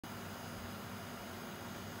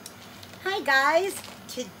Hi guys,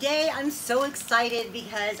 today I'm so excited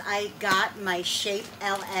because I got my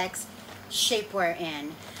Shapellx shapewear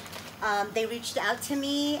in. They reached out to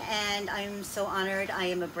me and I'm so honored. I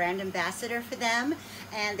am a brand ambassador for them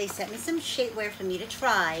and they sent me some shapewear for me to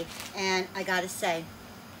try, and I gotta say,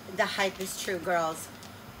 the hype is true, girls.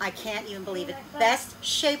 I can't even believe it. Best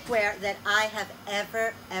shapewear that I have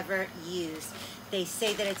ever used. They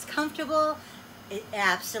say that it's comfortable. It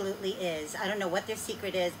absolutely is. I don't know what their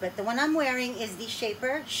secret is, but the one I'm wearing is the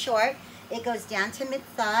Shaper short. It goes down to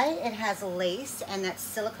mid-thigh. It has lace and that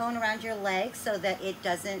silicone around your leg so that it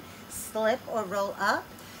doesn't slip or roll up.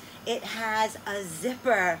 It has a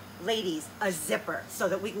zipper, ladies, a zipper, so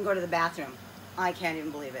that we can go to the bathroom. I can't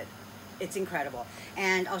even believe it. It's incredible.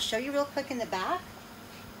 And I'll show you real quick in the back.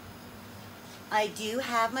 I do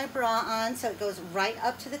have my bra on, so it goes right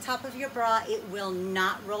up to the top of your bra. It will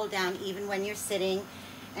not roll down even when you're sitting.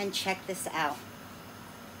 And check this out.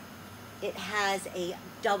 It has a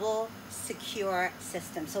double secure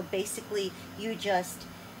system. So basically you just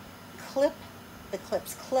clip the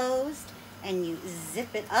clips closed and you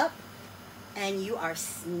zip it up and you are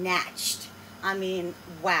snatched. I mean,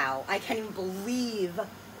 wow. I can't even believe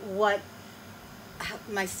what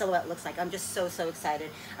my silhouette looks like. I'm just so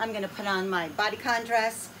excited. I'm gonna put on my bodycon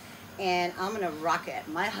dress and I'm gonna rock it.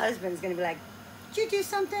 My husband's gonna be like, did you do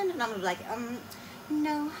something? And I'm gonna be like,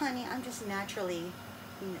 no honey, I'm just naturally,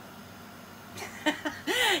 no.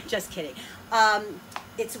 Just kidding.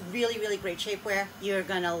 It's really great shapewear. You're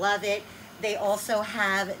gonna love it. They also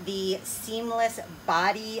have the seamless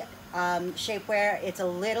body shapewear. It's a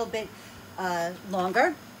little bit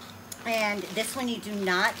longer, and this one you do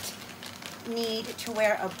not need to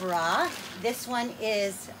wear a bra. This one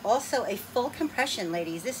is also a full compression,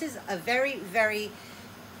 ladies. This is a very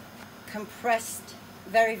compressed,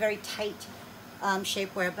 very tight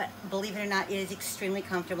shapewear, but believe it or not, it is extremely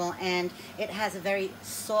comfortable, and it has a very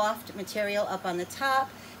soft material up on the top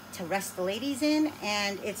to rest the ladies in,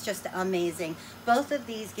 and it's just amazing. Both of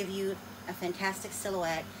these give you a fantastic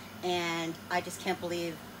silhouette, and I just can't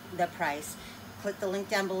believe the price. Click the link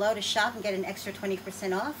down below to shop and get an extra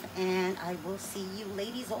 20% off, and I will see you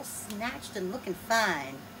ladies all snatched and looking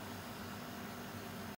fine.